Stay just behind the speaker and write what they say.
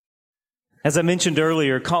As I mentioned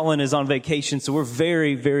earlier, Colin is on vacation, so we're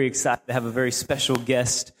very, very excited to have a very special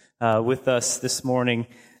guest with us this morning.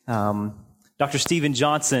 Dr. Stephen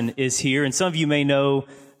Johnson is here, and some of you may know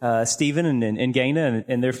Stephen and Gaina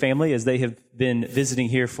and their family as they have been visiting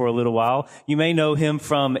here for a little while. You may know him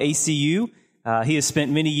from ACU. He has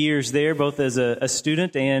spent many years there, both as a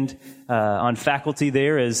student and on faculty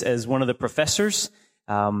there as one of the professors.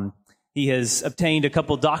 He has obtained a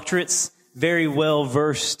couple doctorates, very well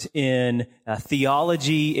versed in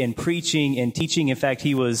theology and preaching and teaching. In fact,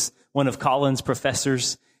 he was one of Colin's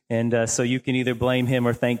professors, and so you can either blame him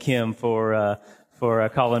or thank him for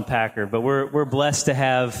Colin Packer. But we're blessed to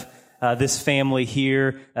have this family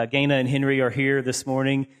here. Gaina and Henry are here this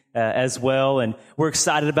morning as well, and we're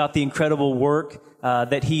excited about the incredible work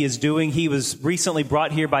that he is doing. He was recently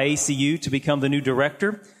brought here by ACU to become the new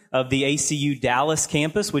director of the ACU Dallas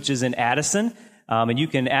campus, which is in Addison. And you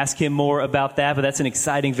can ask him more about that, but that's an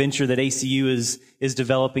exciting venture that ACU is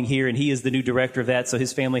developing here, and he is the new director of that, so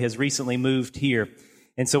his family has recently moved here.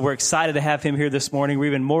 And so we're excited to have him here this morning. We're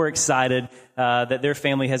even more excited that their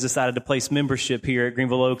family has decided to place membership here at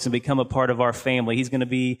Greenville Oaks and become a part of our family. He's going to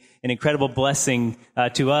be an incredible blessing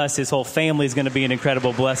to us. His whole family is going to be an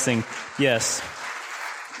incredible blessing. Yes,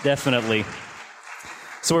 definitely.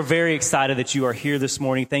 So we're very excited that you are here this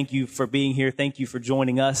morning. Thank you for being here. Thank you for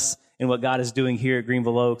joining us in what God is doing here at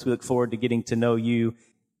Greenville Oaks. We look forward to getting to know you.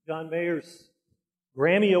 John Mayer's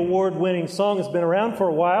Grammy Award-winning song has been around for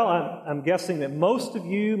a while. I'm guessing that most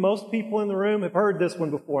people in the room have heard this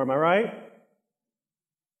one before. Am I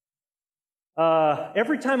right?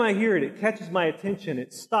 Every time I hear it, it catches my attention.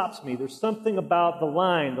 It stops me. There's something about the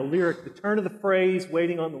line, the lyric, the turn of the phrase,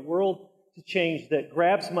 waiting on the world to change that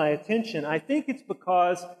grabs my attention. I think it's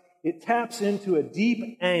because it taps into a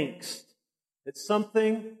deep angst that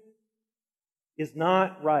something is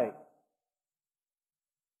not right.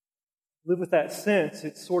 Live with that sense.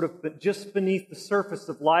 It's sort of just beneath the surface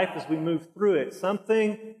of life as we move through it.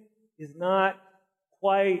 Something is not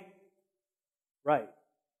quite right.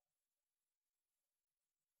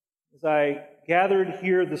 As I gathered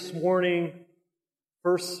here this morning,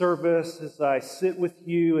 first service, as I sit with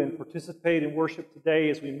you and participate in worship today,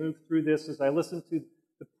 as we move through this, as I listen to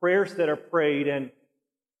the prayers that are prayed and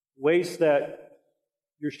ways that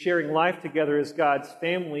you're sharing life together as God's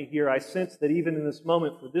family here, I sense that even in this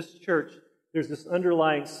moment for this church, there's this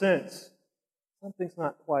underlying sense something's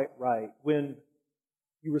not quite right when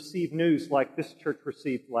you receive news like this church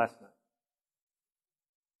received last night.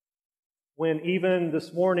 When even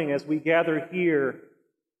this morning as we gather here,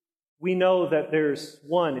 we know that there's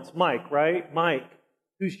one, it's Mike, right? Mike,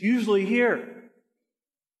 who's usually here,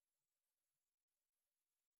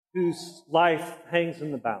 whose life hangs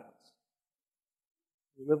in the balance.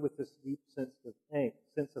 We live with this deep sense of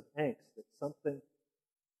angst that something is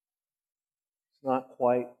not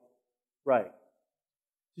quite right.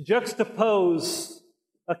 To juxtapose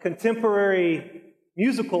a contemporary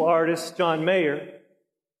musical artist, John Mayer,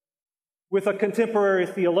 with a contemporary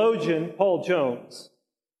theologian, Paul Jones.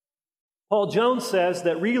 Paul Jones says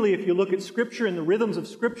that really, if you look at Scripture and the rhythms of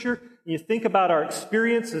Scripture, and you think about our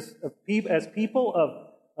experience as people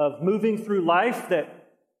of moving through life, that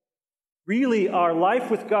really, our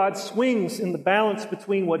life with God swings in the balance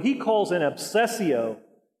between what he calls an obsessio.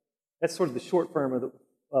 That's sort of the short form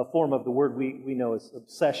of the word we know as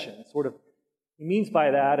obsession. He means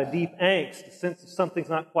by that a deep angst, a sense of something's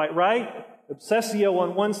not quite right. Obsessio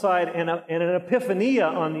on one side and an epiphania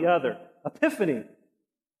on the other. Epiphany,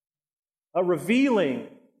 a revealing,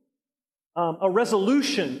 a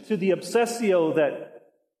resolution to the obsessio that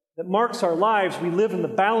marks our lives. We live in the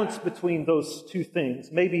balance between those two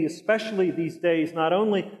things, maybe especially these days, not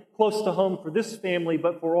only close to home for this family,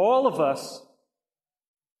 but for all of us.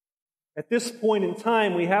 At this point in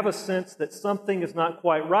time, we have a sense that something is not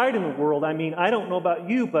quite right in the world. I mean, I don't know about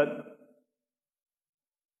you, but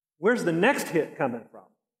where's the next hit coming from?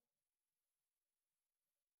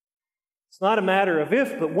 It's not a matter of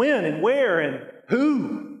if, but when and where and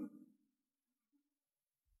who.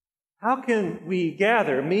 How can we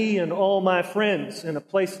gather, me and all my friends, in a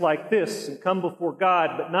place like this and come before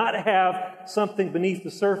God, but not have something beneath the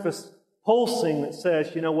surface pulsing that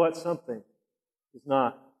says, you know what, something is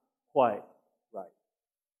not quite right?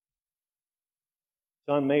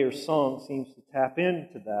 John Mayer's song seems to tap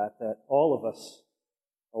into that all of us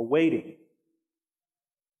are waiting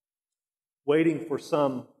for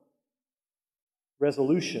some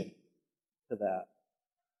resolution to that.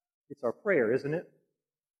 It's our prayer, isn't it?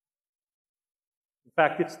 In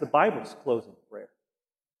fact, it's the Bible's closing prayer.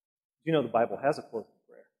 You know the Bible has a closing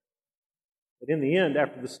prayer. But in the end,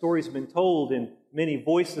 after the story's been told in many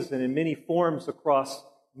voices and in many forms across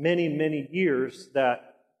many, many years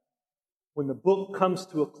that when the book comes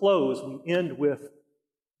to a close, we end with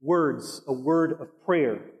a word of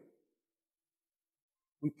prayer.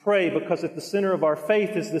 We pray because at the center of our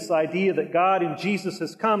faith is this idea that God in Jesus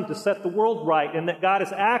has come to set the world right, and that God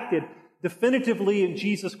has acted definitively in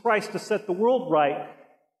Jesus Christ to set the world right.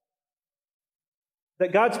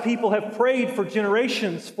 That God's people have prayed for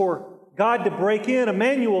generations for God to break in,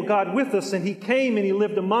 Emmanuel, God with us, and He came and He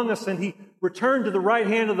lived among us, and He returned to the right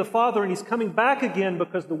hand of the Father, and He's coming back again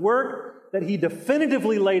because the work that He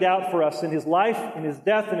definitively laid out for us in His life, in His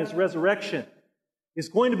death, and His resurrection is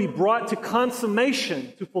going to be brought to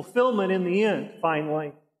consummation, to fulfillment in the end, finally.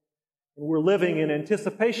 And we're living in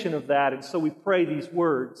anticipation of that, and so we pray these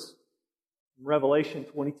words in Revelation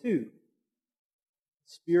 22. The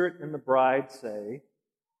Spirit and the bride say,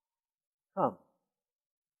 "Come."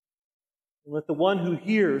 And let the one who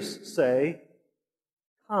hears say,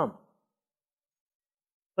 "Come."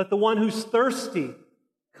 Let the one who's thirsty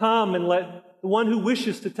come, and let the one who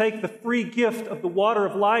wishes to take the free gift of the water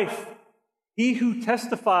of life. He who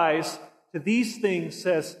testifies to these things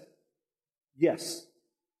says, "Yes,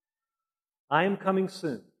 I am coming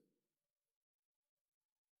soon."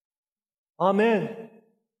 Amen.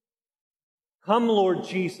 Come, Lord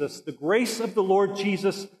Jesus. The grace of the Lord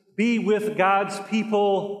Jesus be with God's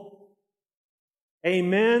people.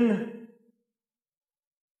 Amen.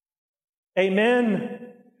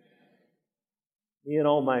 Amen. Me and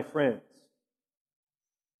all my friends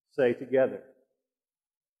say together,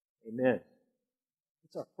 amen.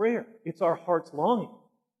 It's our prayer. It's our heart's longing.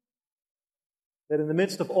 That in the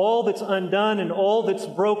midst of all that's undone and all that's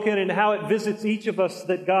broken and how it visits each of us,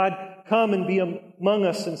 that God come and be among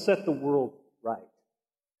us and set the world right.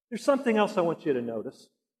 There's something else I want you to notice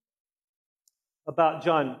about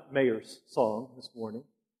John Mayer's song this morning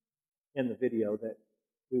and the video that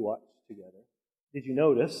we watched together. Did you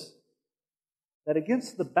notice that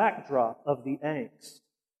against the backdrop of the angst,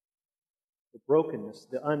 the brokenness,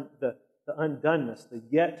 the undoneness, the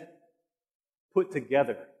yet put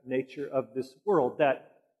together nature of this world,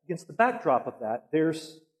 that against the backdrop of that,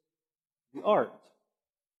 there's the art.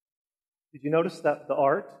 Did you notice that the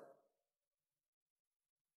art?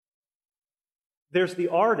 There's the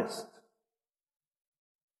artist.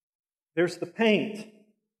 There's the paint.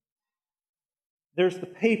 There's the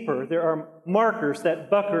paper. There are markers, that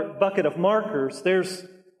bucket of markers. There's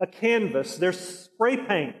a canvas. There's spray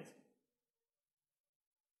paint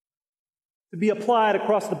to be applied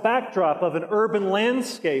across the backdrop of an urban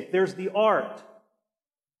landscape. There's the art.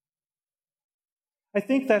 I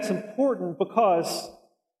think that's important because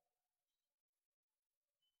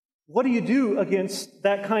what do you do against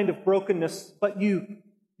that kind of brokenness? But you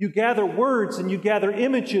gather words and you gather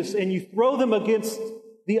images and you throw them against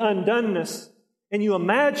the undoneness and you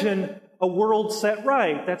imagine a world set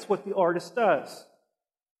right. That's what the artist does.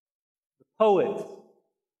 The poet,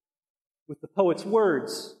 with the poet's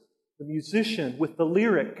words, the musician with the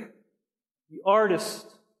lyric, the artist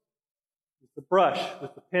with the brush,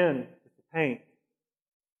 with the pen, with the paint.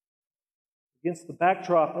 Against the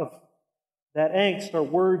backdrop of that angst are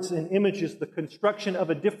words and images, the construction of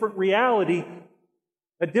a different reality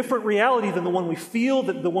than the one we feel,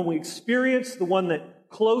 the one we experience, the one that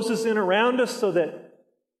closes in around us, so that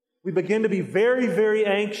we begin to be very, very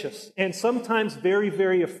anxious and sometimes very,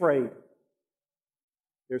 very afraid.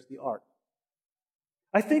 There's the art.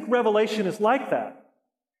 I think Revelation is like that.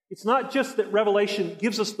 It's not just that Revelation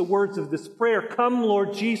gives us the words of this prayer, "Come,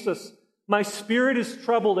 Lord Jesus, my spirit is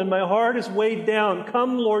troubled and my heart is weighed down.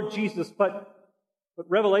 Come, Lord Jesus." But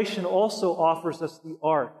Revelation also offers us the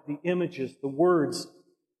art, the images, the words.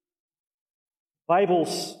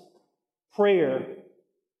 Bible's prayer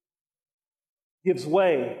gives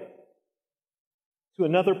way to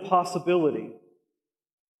another possibility.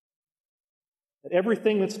 That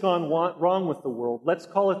everything that's gone wrong with the world, let's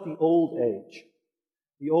call it the old age,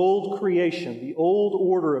 the old creation, the old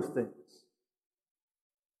order of things,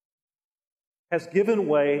 has given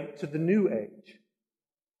way to the new age,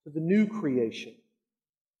 to the new creation.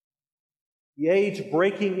 The age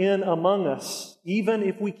breaking in among us, even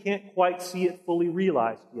if we can't quite see it fully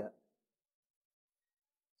realized yet.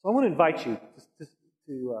 So I want to invite you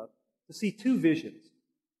to see two visions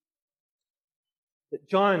that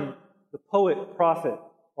John, the poet, prophet,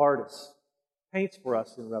 artist, paints for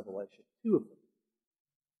us in Revelation. Two of them.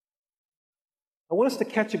 I want us to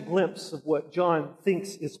catch a glimpse of what John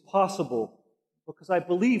thinks is possible, because I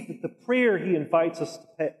believe that the prayer he invites us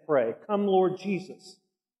to pray, "Come, Lord Jesus,"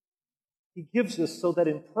 he gives us so that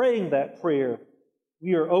in praying that prayer,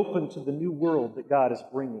 we are open to the new world that God is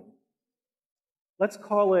bringing. Let's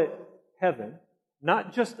call it heaven,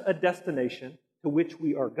 not just a destination, to which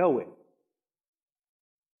we are going,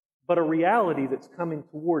 but a reality that's coming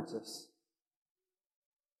towards us.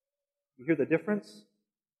 You hear the difference?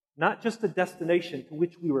 Not just a destination to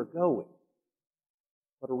which we were going,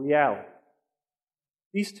 but a reality.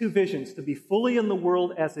 These two visions, to be fully in the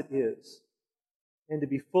world as it is, and to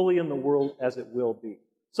be fully in the world as it will be.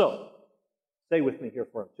 So, stay with me here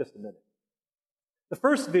for just a minute. The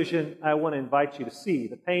first vision I want to invite you to see,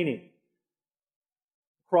 the painting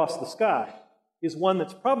across the sky, is one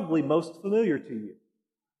that's probably most familiar to you.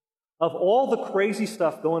 Of all the crazy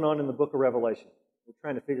stuff going on in the book of Revelation, we're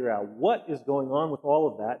trying to figure out what is going on with all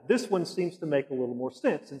of that. This one seems to make a little more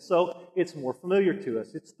sense, and so it's more familiar to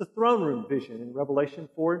us. It's the throne room vision in Revelation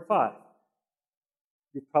 4 and 5.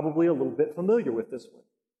 You're probably a little bit familiar with this one.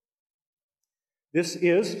 This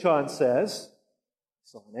is, John says, I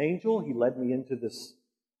saw an angel. He led me into this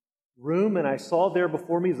room, and I saw there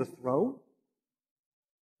before me the throne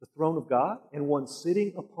of God, and one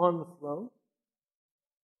sitting upon the throne.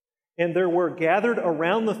 And there were gathered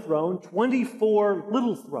around the throne 24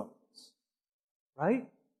 little thrones, right?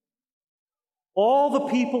 All the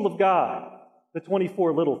people of God, the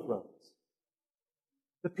 24 little thrones.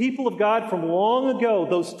 The people of God from long ago,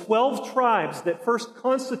 those 12 tribes that first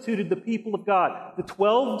constituted the people of God, the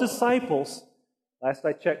 12 disciples. Last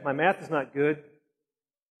I checked, my math is not good,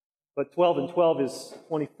 but 12 and 12 is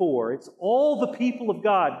 24. It's all the people of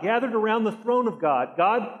God gathered around the throne of God.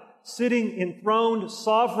 God sitting enthroned,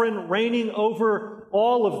 sovereign, reigning over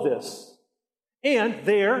all of this. And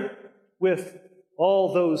there, with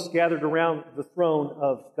all those gathered around the throne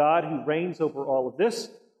of God who reigns over all of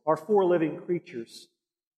this, are four living creatures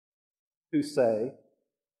who say,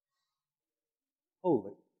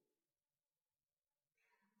 holy,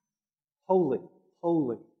 holy,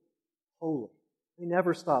 holy, holy. They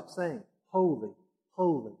never stop saying, holy,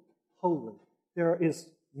 holy, holy. There is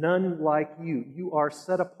none like you. You are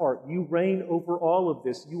set apart. You reign over all of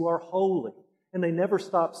this. You are holy. And they never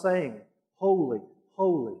stop saying, holy,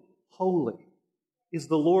 holy, holy is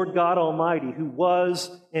the Lord God Almighty, who was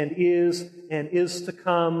and is to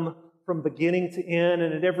come from beginning to end,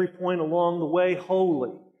 and at every point along the way,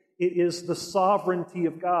 holy. It is the sovereignty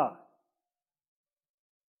of God.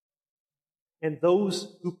 And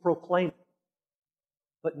those who proclaim it.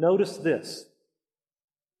 But notice this.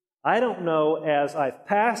 I don't know, as I've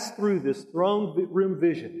passed through this throne room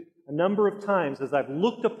vision a number of times, as I've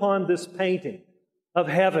looked upon this painting of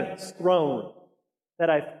heaven's throne, that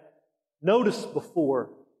I've noticed before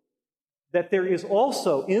that there is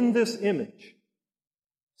also in this image,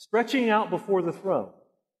 stretching out before the throne,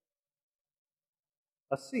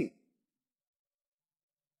 a seat.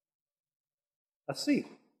 A seat.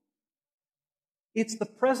 It's the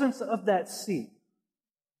presence of that seat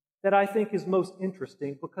that I think is most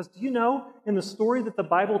interesting, because do you know, in the story that the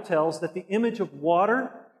Bible tells, that the image of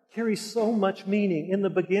water carries so much meaning. In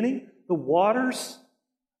the beginning, the waters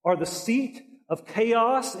are the seat of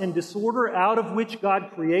chaos and disorder out of which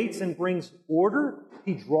God creates and brings order.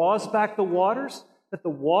 He draws back the waters, that the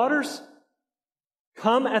waters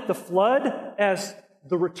come at the flood as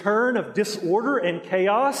the return of disorder and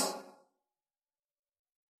chaos.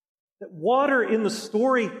 That water in the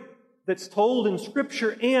story that's told in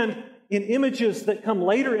Scripture and in images that come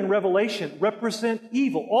later in Revelation represent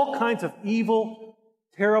evil. All kinds of evil,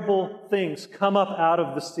 terrible things come up out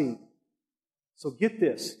of the sea. So get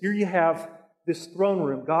this. Here you have this throne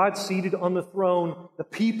room. God seated on the throne. The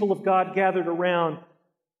people of God gathered around.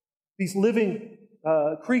 These living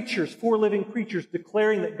creatures, four living creatures,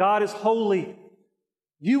 declaring that God is holy.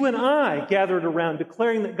 You and I gathered around,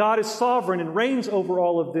 declaring that God is sovereign and reigns over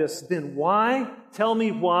all of this. Then why? Tell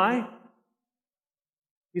me why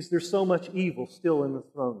is there so much evil still in the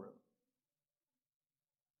throne room?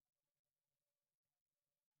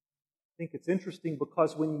 I think it's interesting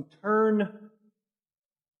because when you turn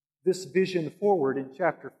this vision forward in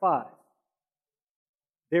chapter 5,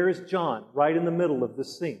 there is John right in the middle of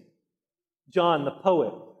this scene. John, the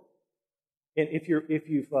poet. And if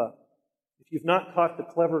you've not caught the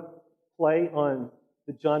clever play on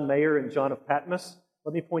the John Mayer and John of Patmos,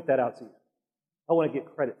 let me point that out to you. I want to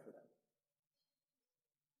get credit for that.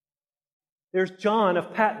 There's John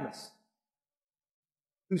of Patmos,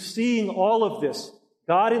 who's seeing all of this.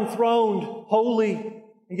 God enthroned, holy,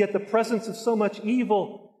 and yet the presence of so much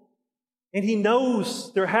evil. And he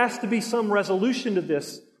knows there has to be some resolution to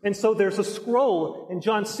this. And so there's a scroll, and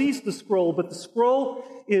John sees the scroll, but the scroll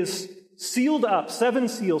is sealed up, 7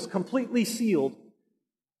 seals, completely sealed.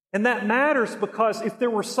 And that matters because if there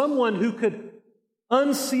were someone who could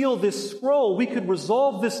unseal this scroll, we could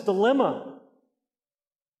resolve this dilemma.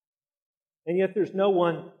 And yet there's no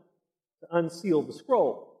one to unseal the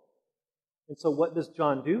scroll. And so what does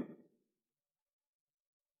John do?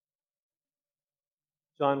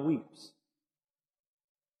 John weeps.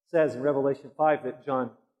 It says in Revelation 5 that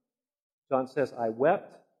John says, I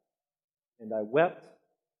wept, and I wept,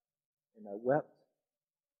 and I wept.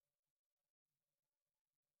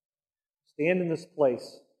 Stand in this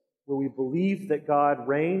place where we believe that God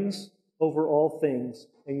reigns over all things,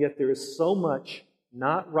 and yet there is so much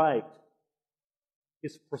not right,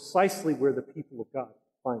 is precisely where the people of God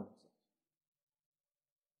find themselves.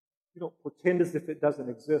 We don't pretend as if it doesn't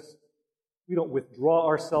exist. We don't withdraw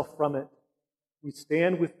ourselves from it. We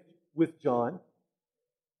stand with John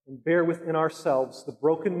and bear within ourselves the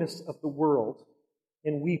brokenness of the world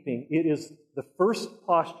and weeping. It is the first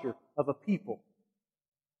posture of a people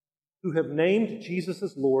who have named Jesus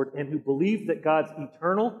as Lord and who believe that God's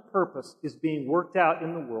eternal purpose is being worked out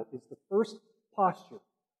in the world. It's the first posture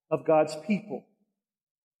of God's people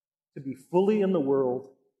to be fully in the world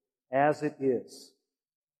as it is.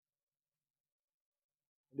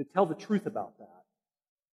 And to tell the truth about that,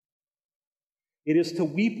 it is to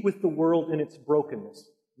weep with the world in its brokenness,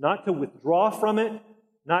 not to withdraw from it,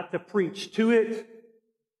 not to preach to it,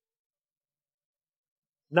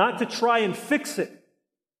 not to try and fix it,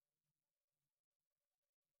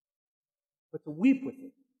 but to weep with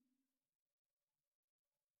it.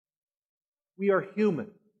 We are human.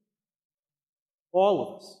 All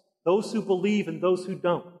of us. Those who believe and those who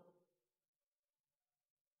don't.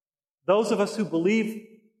 Those of us who believe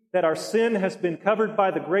that our sin has been covered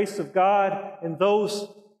by the grace of God, and those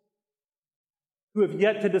who have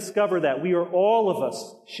yet to discover that. We all of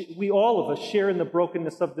us share in the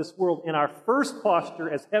brokenness of this world. And our first posture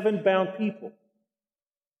as heaven-bound people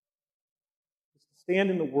is to stand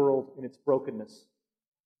in the world in its brokenness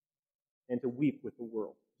and to weep with the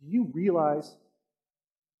world. Do you realize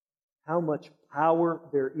how much power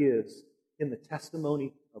there is in the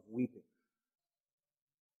testimony of weeping?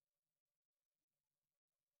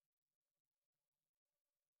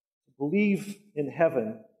 To believe in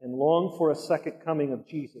heaven and long for a second coming of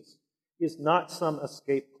Jesus is not some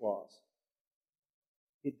escape clause.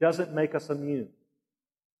 It doesn't make us immune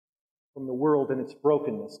from the world and its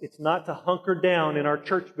brokenness. It's not to hunker down in our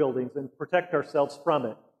church buildings and protect ourselves from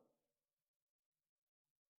it.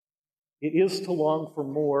 It is to long for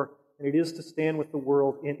more, and it is to stand with the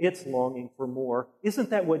world in its longing for more. Isn't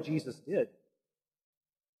that what Jesus did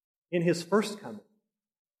in His first coming?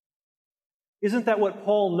 Isn't that what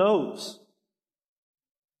Paul knows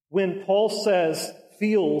when Paul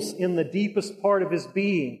feels in the deepest part of his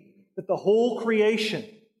being that the whole creation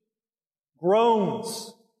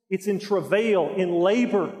groans, it's in travail, in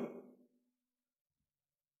labor?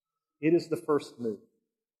 It is the first move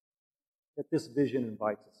that this vision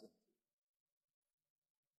invites us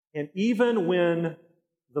in. And even when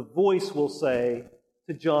the voice will say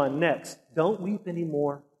to John next, don't weep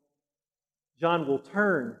anymore, John will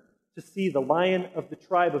turn to see the Lion of the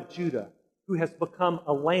tribe of Judah, who has become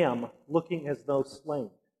a lamb looking as though slain.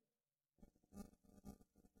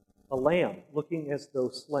 A lamb looking as though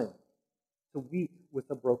slain, to weep with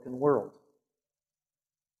a broken world.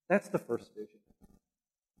 That's the first vision.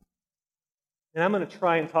 And I'm going to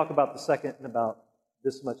try and talk about the second in about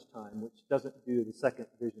this much time, which doesn't do the second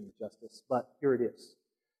vision justice, but here it is.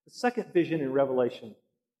 The second vision in Revelation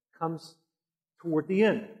comes toward the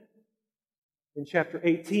end. In chapter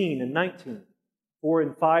 18 and 19. 4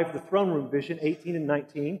 and 5, the throne room vision, 18 and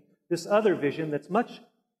 19. This other vision that's much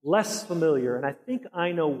less familiar, and I think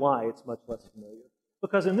I know why it's much less familiar.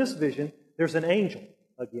 Because in this vision, there's an angel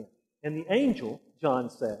again. And the angel, John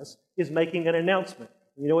says, is making an announcement.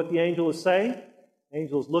 And you know what the angel is saying? The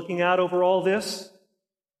angel is looking out over all this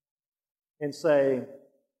and saying,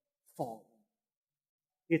 fallen.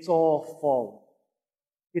 It's all fallen.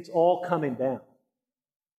 It's all coming down.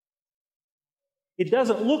 It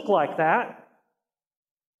doesn't look like that.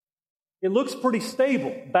 It looks pretty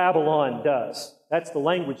stable. Babylon does. That's the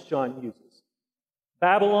language John uses.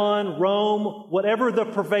 Babylon, Rome, whatever the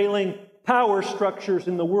prevailing power structures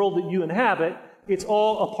in the world that you inhabit, it's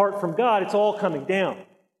all apart from God. It's all coming down.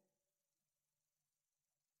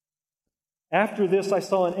 After this, I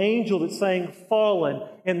saw an angel that's saying, fallen.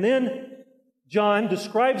 And then John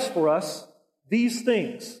describes for us these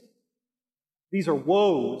things. These are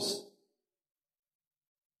woes.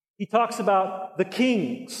 He talks about the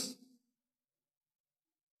kings,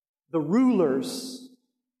 the rulers,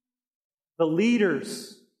 the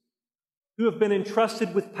leaders who have been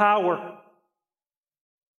entrusted with power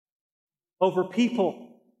over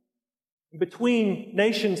people between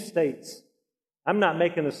nation states. I'm not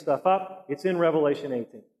making this stuff up. It's in Revelation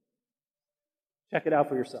 18. Check it out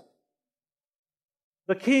for yourself.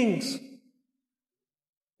 The kings.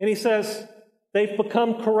 And he says, They've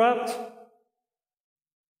become corrupt,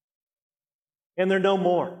 and they're no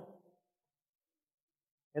more.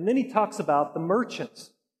 And then he talks about the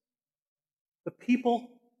merchants, the people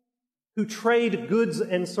who trade goods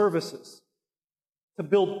and services to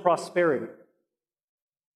build prosperity.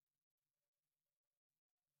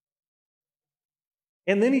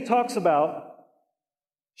 And then he talks about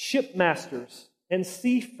shipmasters and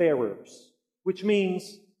seafarers, which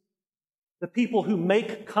means the people who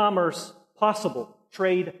make commerce possible,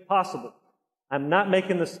 trade possible. I'm not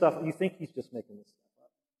making this stuff. You think he's just making this stuff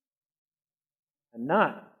up. I'm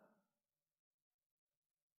not.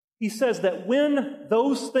 He says that when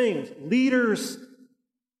those things, leaders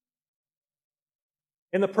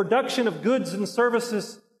and the production of goods and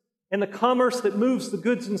services and the commerce that moves the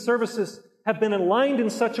goods and services have been aligned in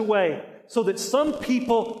such a way so that some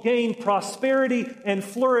people gain prosperity and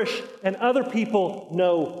flourish and other people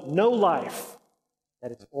know no life,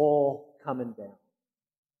 that it's all coming down.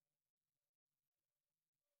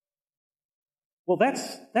 Well,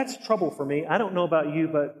 that's trouble for me. I don't know about you,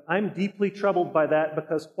 but I'm deeply troubled by that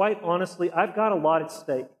because, quite honestly, I've got a lot at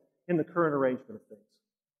stake in the current arrangement of things.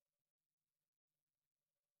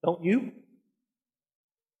 Don't you?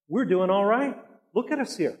 We're doing all right. Look at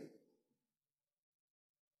us here.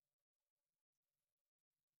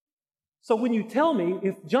 So when you tell me,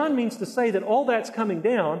 if John means to say that all that's coming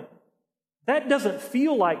down, that doesn't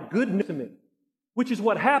feel like good news to me, which is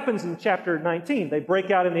what happens in chapter 19. They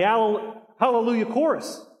break out in the Hallelujah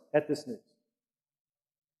chorus at this news.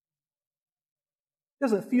 It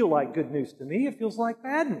doesn't feel like good news to me. It feels like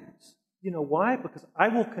bad news. You know why? Because I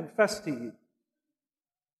will confess to you,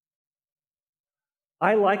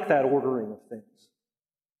 I like that ordering of things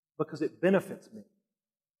because it benefits me,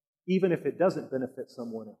 even if it doesn't benefit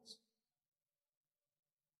someone else.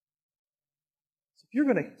 So if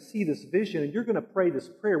you're going to see this vision and you're going to pray this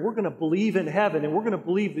prayer, we're going to believe in heaven and we're going to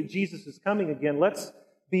believe that Jesus is coming again. Let's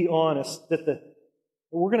be honest that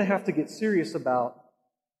we're going to have to get serious about,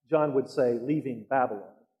 John would say, leaving Babylon.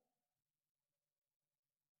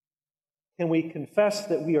 Can we confess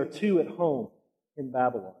that we are too at home in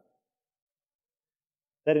Babylon?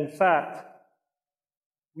 That in fact,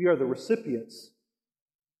 we are the recipients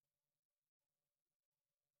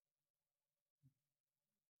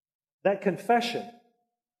that confession,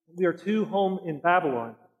 we are too home in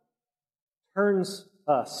Babylon, turns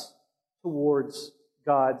us towards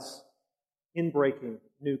God's inbreaking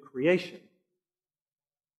new creation.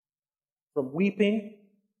 From weeping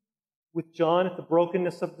with John at the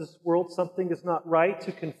brokenness of this world, something is not right,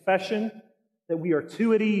 to confession that we are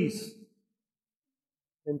too at ease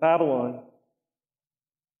in Babylon,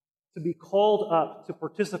 to be called up to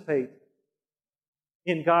participate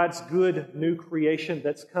in God's good new creation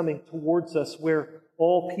that's coming towards us, where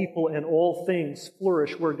all people and all things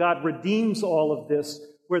flourish, where God redeems all of this,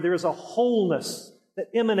 where there is a wholeness that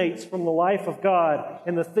emanates from the life of God,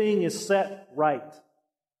 and the thing is set right.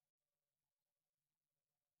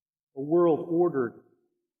 A world ordered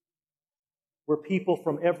where people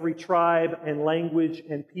from every tribe and language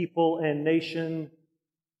and people and nation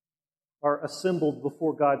are assembled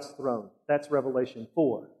before God's throne. That's Revelation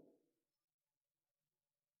 4.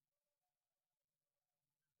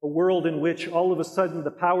 A world in which all of a sudden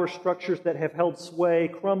the power structures that have held sway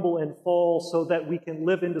crumble and fall so that we can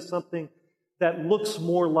live into something that looks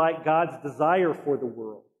more like God's desire for the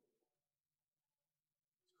world.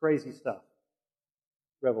 Crazy stuff.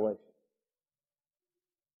 Revelation.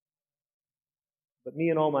 But me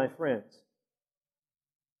and all my friends,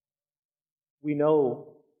 we know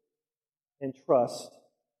and trust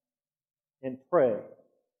and pray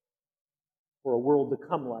for a world to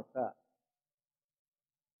come like that,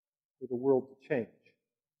 for the world to change.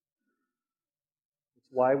 It's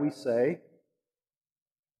why we say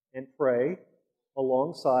and pray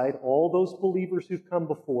alongside all those believers who've come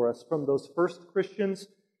before us, from those first Christians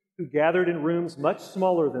who gathered in rooms much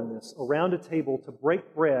smaller than this around a table to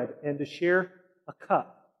break bread and to share a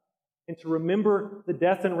cup and to remember the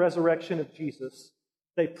death and resurrection of Jesus.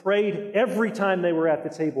 They prayed every time they were at the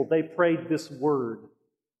table. They prayed this word,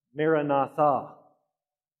 Maranatha.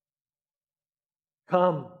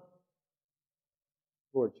 Come,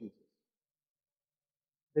 Lord Jesus.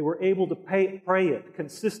 They were able to pray it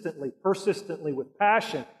consistently, persistently, with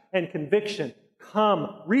passion and conviction.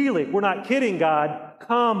 Come, really, we're not kidding, God.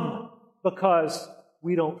 Come, because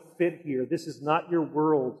we don't fit here. This is not your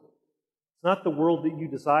world. It's not the world that you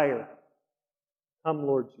desire. Come,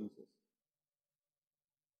 Lord Jesus.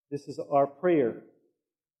 This is our prayer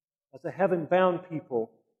as a heaven-bound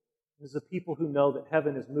people, as a people who know that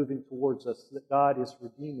heaven is moving towards us, that God is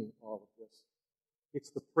redeeming all of this. It's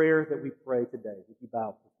the prayer that we pray today. Would you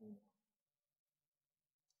bow with me now?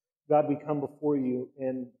 God, we come before you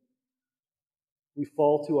and we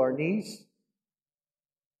fall to our knees,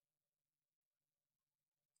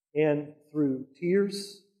 and through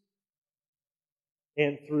tears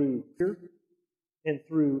and through fear and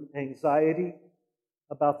through anxiety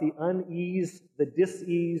about the unease, the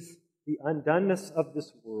dis-ease, the undoneness of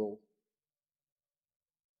this world,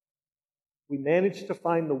 we manage to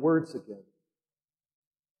find the words again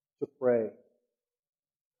to pray,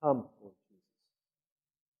 come, Lord Jesus.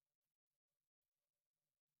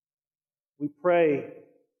 We pray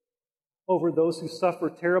over those who suffer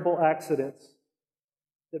terrible accidents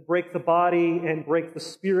that break the body and break the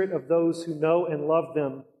spirit of those who know and love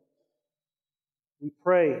them. We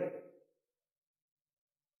pray,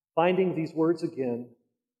 finding these words again,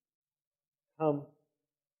 come,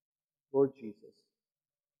 Lord Jesus.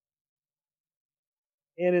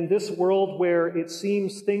 And in this world where it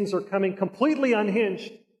seems things are coming completely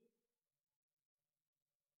unhinged,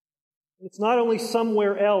 it's not only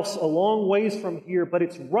somewhere else, a long ways from here, but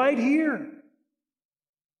it's right here.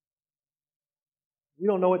 We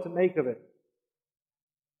don't know what to make of it.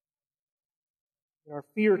 And our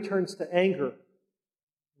fear turns to anger.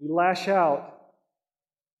 We lash out.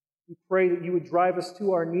 We pray that you would drive us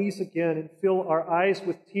to our knees again and fill our eyes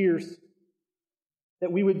with tears,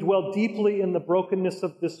 that we would dwell deeply in the brokenness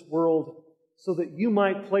of this world so that you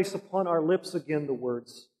might place upon our lips again the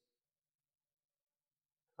words,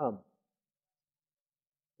 come,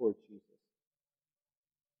 Lord Jesus.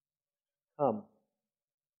 Come.